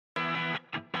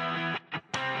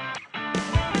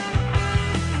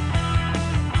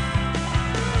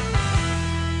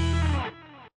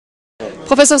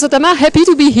Professor Sotamaa, happy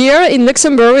to be here in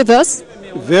Luxembourg with us.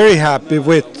 Very happy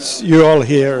with you all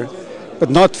here, but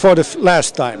not for the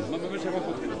last time.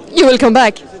 You will come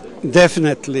back.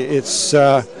 Definitely.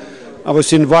 I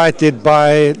was invited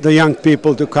by the young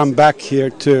people to come back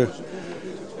here to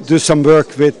do some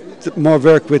more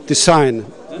work with design,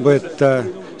 with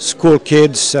school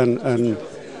kids and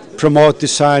promote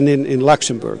design in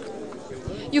Luxembourg.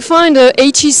 You find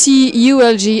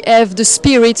HEC-ULg have the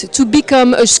spirit to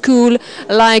become a school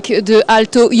like the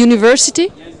Aalto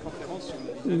University?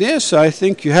 Yes, I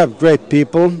think you have great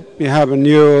people. You have a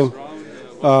new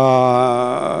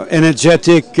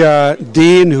energetic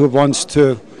dean who wants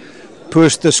to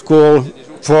push the school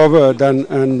forward,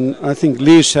 and I think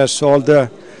Lies has all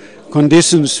the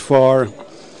conditions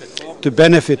to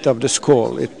benefit of the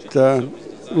school. It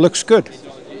looks good.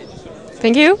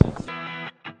 Thank you.